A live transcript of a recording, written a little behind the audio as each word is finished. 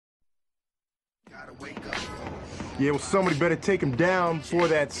Yeah, well, somebody better take him down before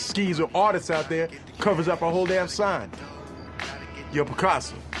that skeezer artist out there covers up our whole damn sign. Yo,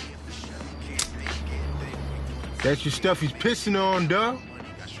 Picasso. That's your stuff he's pissing on, dawg.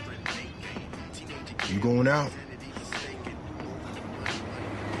 You going out?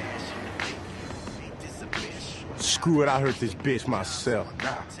 Screw it, I hurt this bitch myself.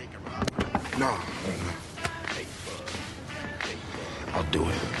 Nah. I'll do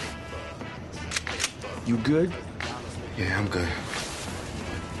it. You good? Yeah, I'm good.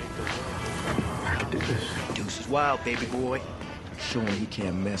 I can do this. Deuce is wild, baby boy. Show him he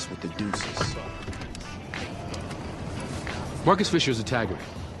can't mess with the deuces. Marcus Fisher's a tagger.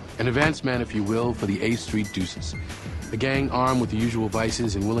 An advanced man, if you will, for the A Street Deuces. A gang armed with the usual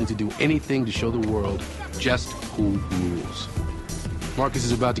vices and willing to do anything to show the world just who rules. Marcus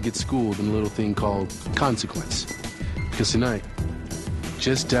is about to get schooled in a little thing called consequence. Because tonight,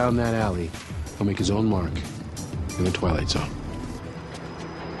 just down that alley, he'll make his own mark in the Twilight Zone.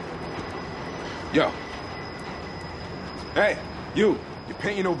 Yo. Hey, you. You're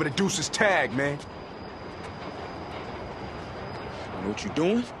painting over the deuce's tag, man. You know what you're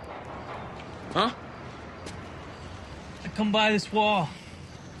doing? Huh? I come by this wall.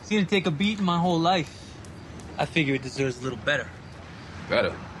 Seen it take a beating my whole life. I figure it deserves a little better.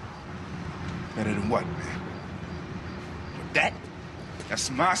 Better? Better than what, man? That's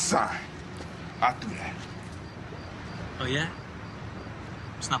my sign. I'll do that. Oh, yeah?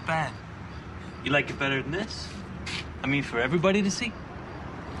 It's not bad. You like it better than this? I mean, for everybody to see?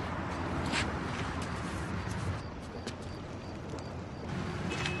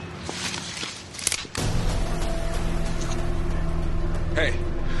 Hey,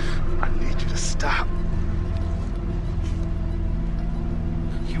 I need you to stop.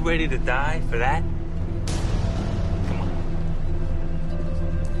 You ready to die for that? Come on.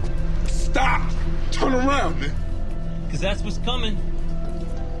 Stop! Turn around, man. Because that's what's coming.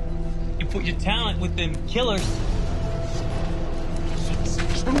 You put your talent with them killers.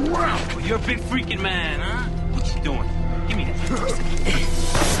 Turn around! Well, you're a big freaking man, huh? What you doing? Give me that.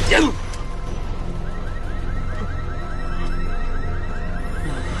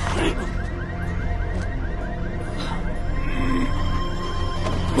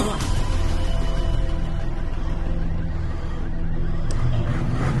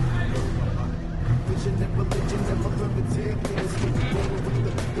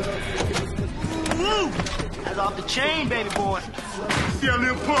 That's off the chain, baby boy. See a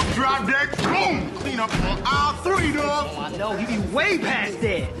little pump drop deck, boom! Clean up on aisle 3, dog. Oh, I know. He be way past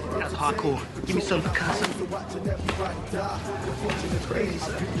that. That's hardcore. Give me some Picasso.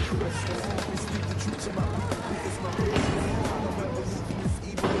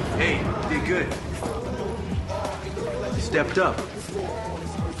 Hey, did good. You stepped up.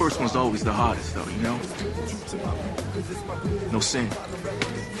 First one's always the hardest, though, you know? No sin.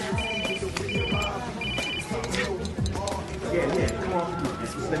 Yeah, come on.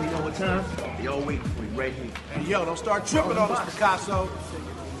 Just let me know what time. They all waiting for you right here. Hey, yo, don't start tripping on us, Picasso.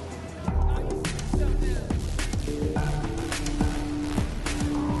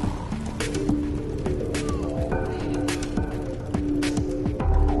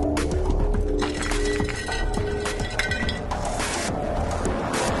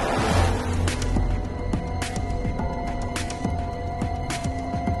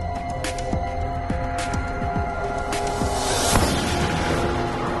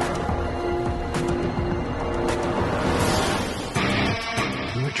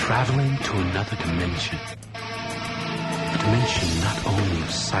 Traveling to another dimension. A dimension not only of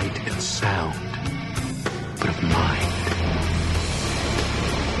sight and sound, but of mind.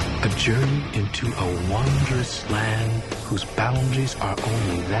 A journey into a wondrous land whose boundaries are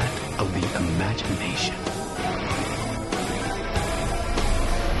only that of the imagination.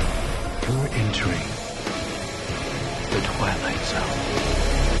 You're entering the Twilight Zone.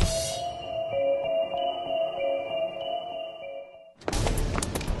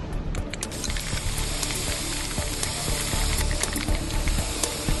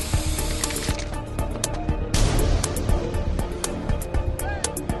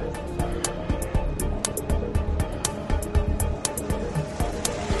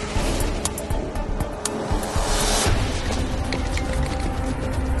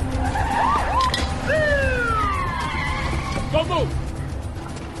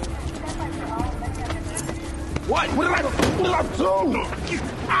 What did I do?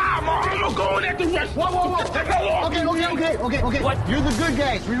 I'm going at the rest. Whoa. Okay. What? You're the good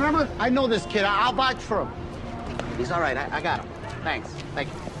guys, remember? I know this kid. I'll vouch for him. He's all right. I got him. Thanks. Thank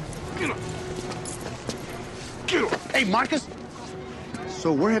you. Get him. Hey, Marcus.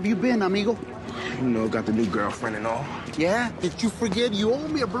 So where have you been, amigo? you know, got the new girlfriend and all. Yeah? Did you forget you owe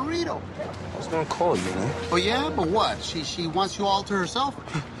me a burrito? I was gonna call you, man. Oh, yeah? But what? She wants you all to herself?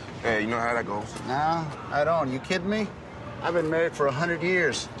 Hey, you know how that goes. No, I don't. You kidding me? I've been married for 100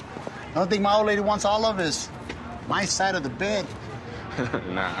 years. The only thing my old lady wants all of is my side of the bed.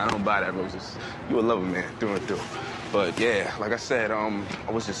 Nah, I don't buy that, Roses. You a lover, man, through and through. But yeah, like I said, I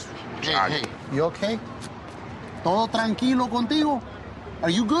was just Hey, you okay? Todo tranquilo contigo? Are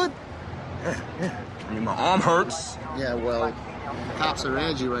you good? Yeah. I mean, my arm hurts. Yeah, well, the cops are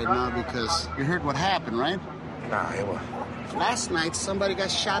edgy right now because you heard what happened, right? Nah, it was. Last night, somebody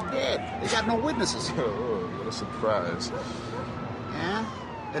got shot dead. They got no witnesses. Oh, what a surprise. Yeah?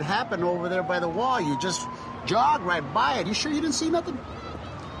 It happened over there by the wall. You just jogged right by it. You sure you didn't see nothing?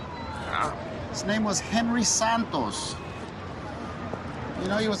 Nah. His name was Henry Santos. You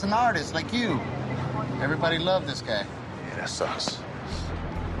know, he was an artist like you. Everybody loved this guy. Yeah, that sucks.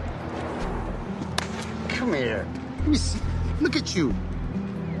 Come here. Let me see. Look at you.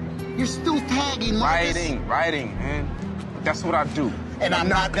 You're still tagging, Marcus. Writing, man. That's what I do. And I'm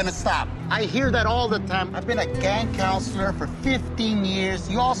not gonna stop. I hear that all the time. I've been a gang counselor for 15 years.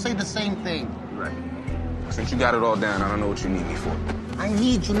 You all say the same thing. Right. Since you got it all down, I don't know what you need me for. I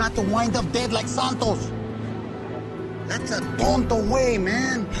need you not to wind up dead like Santos. That's a tonto way,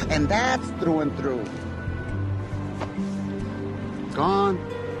 man. And that's through and through. Go on.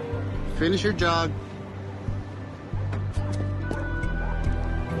 Finish your jog.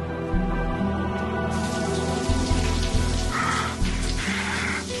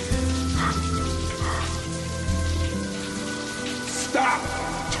 Stop!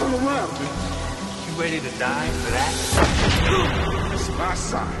 Turn around, man. You ready to die for that? It's my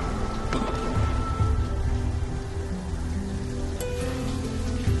side.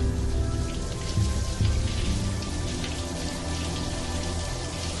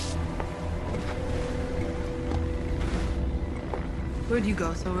 Where'd you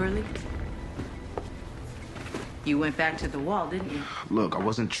go so early? You went back to the wall, didn't you? Look, I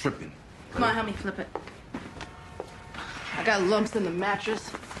wasn't tripping. Come on, help me flip it. I got lumps in the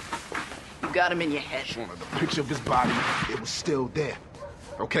mattress. You got them in your head. Just wanted a picture of his body. It was still there.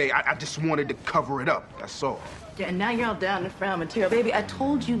 Okay, I just wanted to cover it up, that's all. Yeah, and now you're all down in found material. Baby, I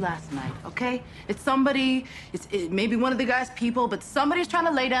told you last night, okay? It's somebody, it maybe one of the guy's people, but somebody's trying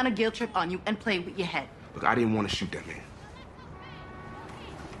to lay down a guilt trip on you and play with your head. Look, I didn't want to shoot that man.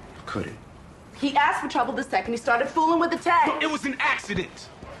 I couldn't. He asked for trouble the second he started fooling with the tag. Look, it was an accident.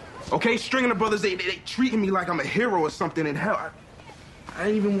 Okay, Stringer the brothers, they treating me like I'm a hero or something, and hell, I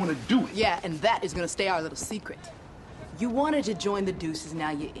didn't even want to do it. Yeah, and that is gonna stay our little secret. You wanted to join the Deuces,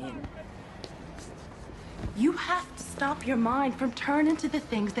 now you're in. You have to stop your mind from turning to the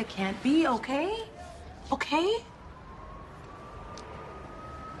things that can't be, okay? Okay?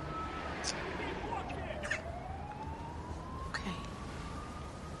 Okay.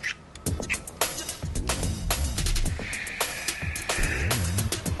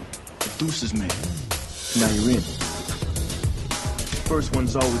 Deuces, man. Now you're in. First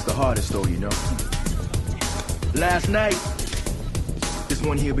one's always the hardest, though, you know. Last night, this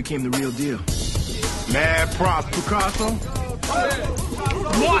one here became the real deal. Mad props, Picasso.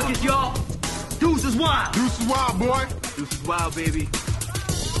 Marcus, y'all! Deuces wild! Deuces wild, boy. Deuces wild, baby.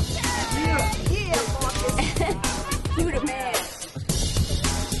 Yeah, Marcus. You the man.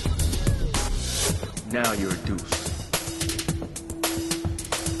 Now you're a deuce.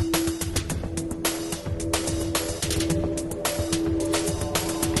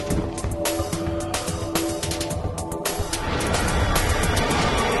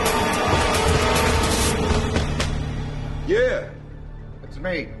 Yeah. It's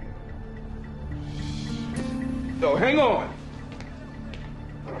me. Yo, hang on.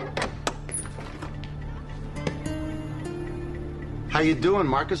 How you doing,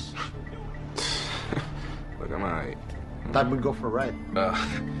 Marcus? Look, I'm all right. Thought we'd go for a ride.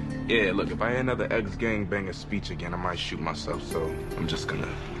 Yeah, look, if I hear another ex-gangbanger speech again, I might shoot myself, so I'm just gonna...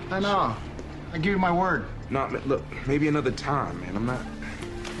 I know. I give you my word. No, look, maybe another time, man. I'm not...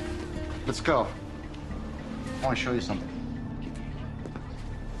 Let's go. I want to show you something.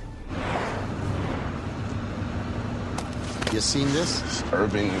 You seen this?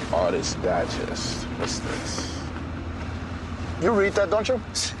 Urban Artist Digest. What's this? You read that, don't you?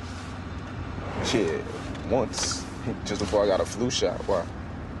 Yeah, once. Just before I got a flu shot. Why?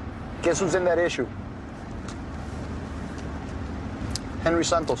 Guess who's in that issue? Henry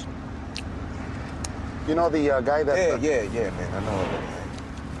Santos. You know the guy that... Yeah, man. I know already.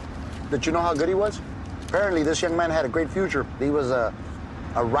 Did you know how good he was? Apparently, this young man had a great future. He was a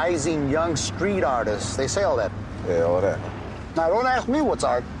rising young street artist. They say all that. Yeah, all that. Now, don't ask me what's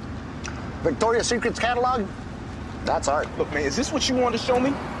art. Victoria's Secret's catalog? That's art. Look, man, is this what you want to show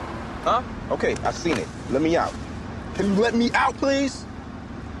me? Huh? Okay, I've seen it. Let me out. Can you let me out, please?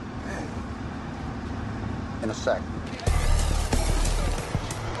 In a sec.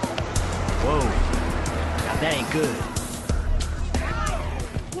 Whoa. Now that ain't good.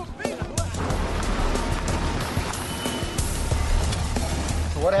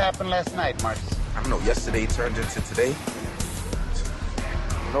 So what happened last night, Marcus? I don't know, yesterday turned into today.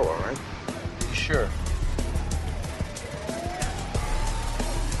 No, all right. You sure?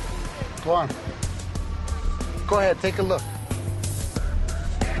 Go on. Go ahead, take a look.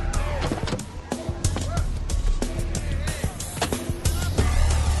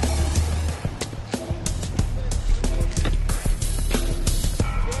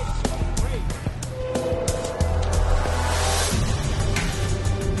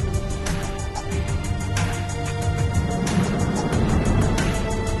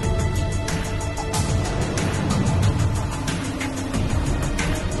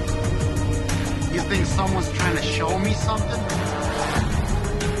 You think someone's trying to show me something?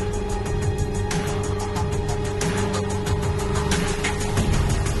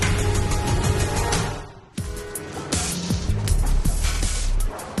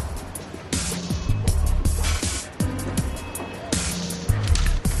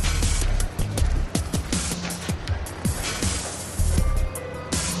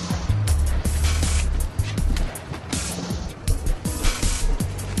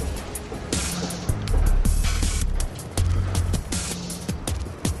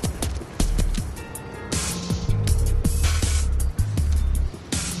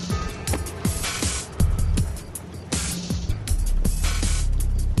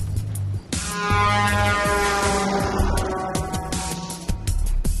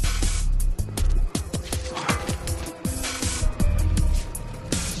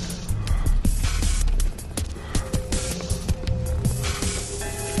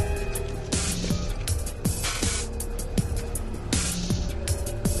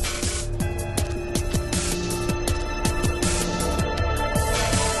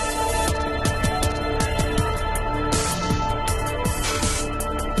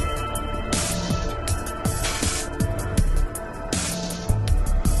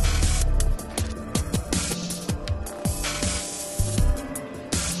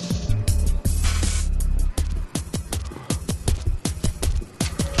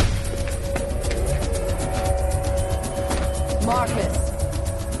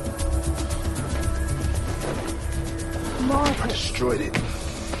 I destroyed it. I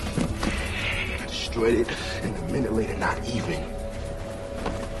destroyed it, and a minute later, not even. It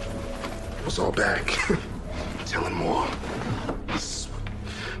was all back. Telling more. I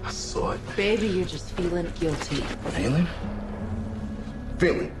saw it. Baby, you're just feeling guilty. Feeling?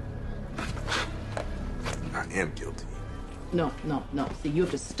 Feeling. I am guilty. No. See, you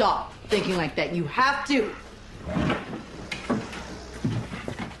have to stop thinking like that. You have to.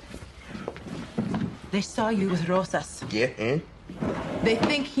 They saw you with Rosas. Yeah, and? They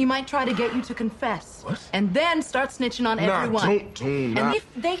think he might try to get you to confess. What? And then start snitching on everyone. Don't. And if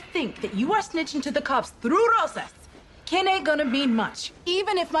they think that you are snitching to the cops through Rosas, Ken ain't gonna mean much.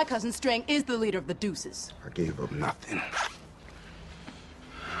 Even if my cousin Strang is the leader of the Deuces. I gave up nothing.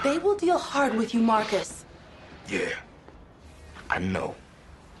 They will deal hard with you, Marcus. Yeah, I know.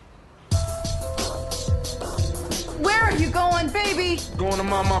 Where are you going, baby? Going to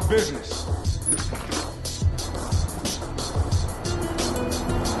mind my business.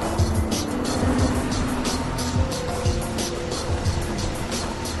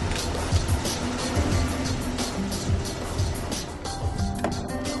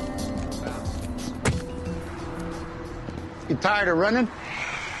 You tired of running?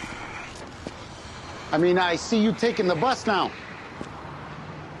 I mean, I see you taking the bus now.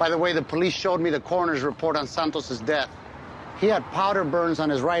 By the way, the police showed me the coroner's report on Santos's death. He had powder burns on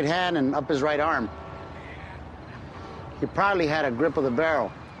his right hand and up his right arm. He probably had a grip of the barrel.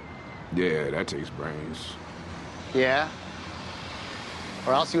 Yeah, that takes brains. Yeah?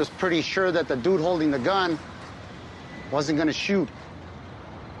 Or else he was pretty sure that the dude holding the gun wasn't gonna shoot.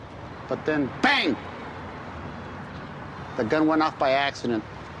 But then, bang! The gun went off by accident.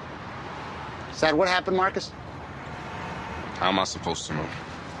 Is that what happened, Marcus? How am I supposed to know?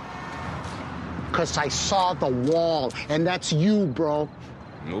 'Cause I saw the wall, and that's you, bro.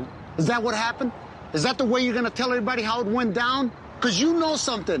 Nope. Is that what happened? Is that the way you're gonna tell everybody how it went down? 'Cause you know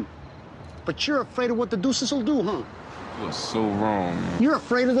something. But you're afraid of what the Deuces will do, huh? You are so wrong, man. You're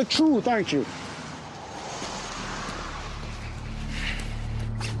afraid of the truth, aren't you?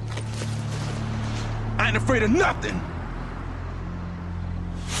 I ain't afraid of nothing.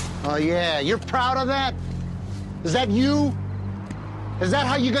 Oh, yeah, you're proud of that? Is that you? Is that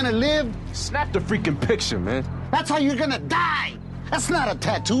how you're gonna live? Snap the freaking picture, man. That's how you're gonna die. That's not a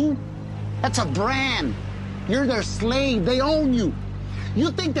tattoo. That's a brand. You're their slave. They own you.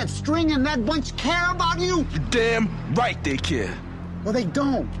 You think that String and that bunch care about you? You're damn right they care. Well, they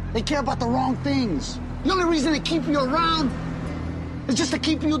don't. They care about the wrong things. The only reason they keep you around is just to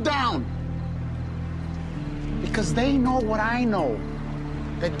keep you down. Because they know what I know.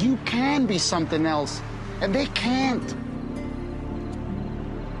 That you can be something else, and they can't.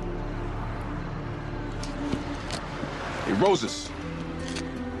 Hey, Roses.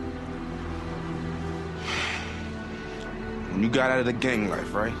 When you got out of the gang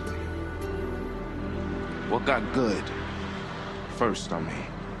life, right? What got good? First, I mean.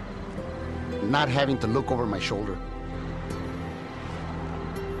 Not having to look over my shoulder.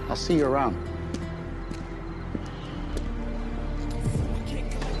 I'll see you around.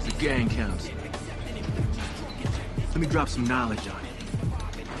 The gang counselor. Let me drop some knowledge on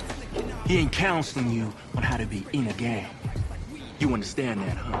it. He ain't counseling you on how to be in a gang. You understand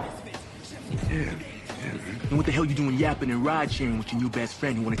that, huh? Yeah. And what the hell you doing yapping and ride sharing with your new best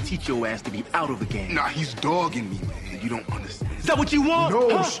friend who want to teach your ass to be out of a gang? Nah, he's dogging me, man. You don't understand. Is that what you want?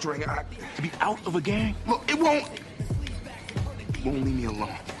 No, huh? String. To be out of a gang? Look, it won't leave me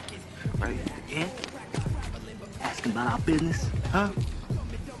alone, right? Yeah? Asking about our business, huh?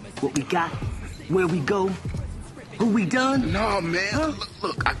 What we got, where we go, who we done? No, man. Huh?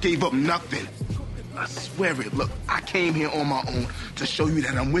 Look, I gave up nothing. I swear it. Look, I came here on my own to show you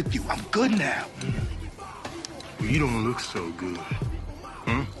that I'm with you. I'm good now. You don't look so good.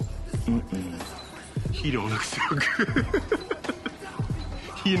 Huh? You don't look so good.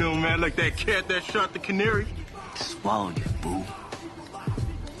 You know, man, like that cat that shot the canary. Swallowed it, boo.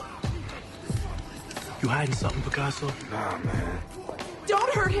 You hiding something, Picasso? Nah, man.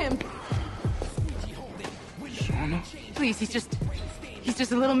 Don't hurt him. Shauna? Please, he's just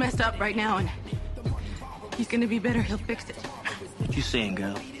a little messed up right now, and he's gonna be better. He'll fix it. What you saying,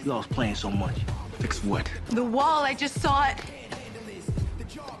 girl? You always playing so much. Fix what? The wall, I just saw it.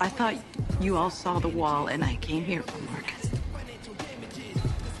 I thought you all saw the wall, and I came here for Marcus.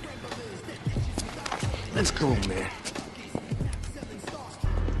 Let's go, man.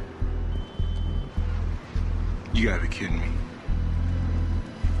 You gotta be kidding me.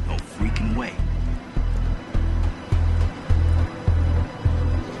 No freaking way.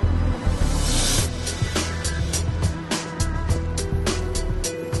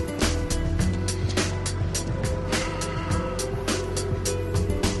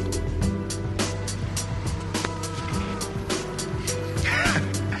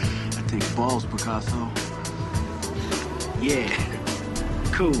 Balls, Picasso. Yeah.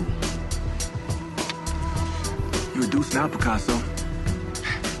 Cool. You a deuce now, Picasso.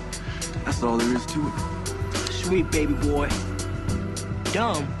 That's all there is to it. Sweet, baby boy.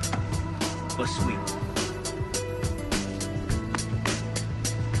 Dumb, but sweet.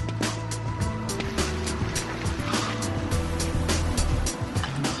 I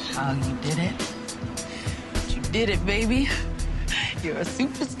don't know how you did it, but you did it, baby. You're a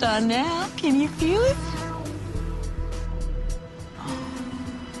superstar now. Can you feel it? Oh,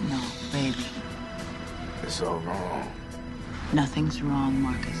 no, baby. It's all wrong. Nothing's wrong,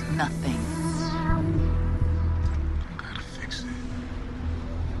 Marcus. Nothing. I gotta fix it.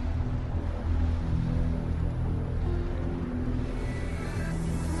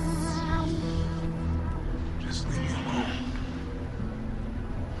 Just leave me alone.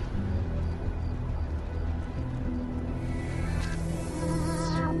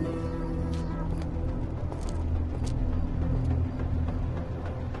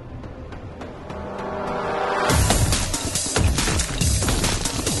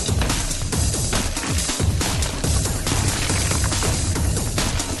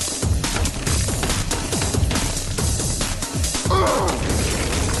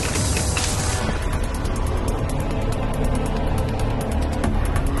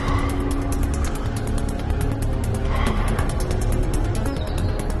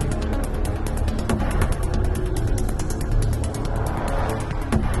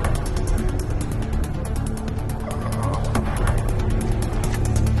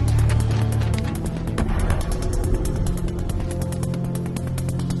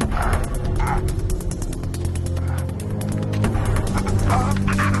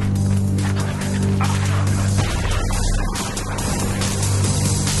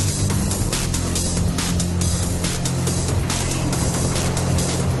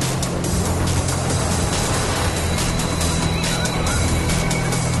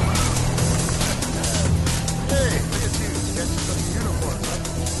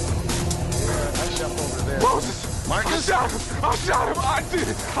 shot him! I shot him! I did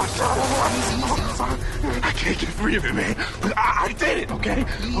it! I shot him! I can't get free of it, man. But I did it, okay?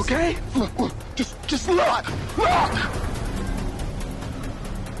 Okay? Look, just look! Look!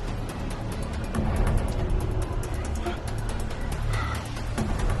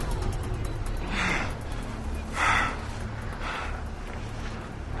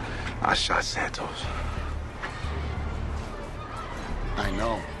 I shot Santos. I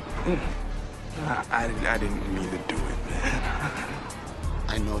know. I didn't mean to do it, man.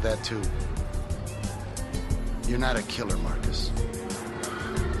 I know that too. You're not a killer, Marcus.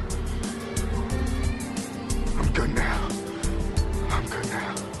 I'm good now. I'm good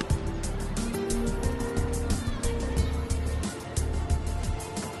now.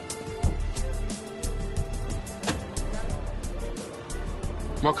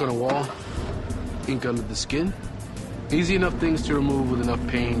 Mark on a wall, ink under the skin. Easy enough things to remove with enough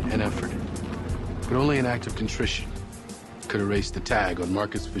pain and effort. But only an act of contrition could erase the tag on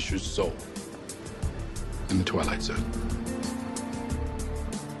Marcus Fisher's soul in the Twilight Zone.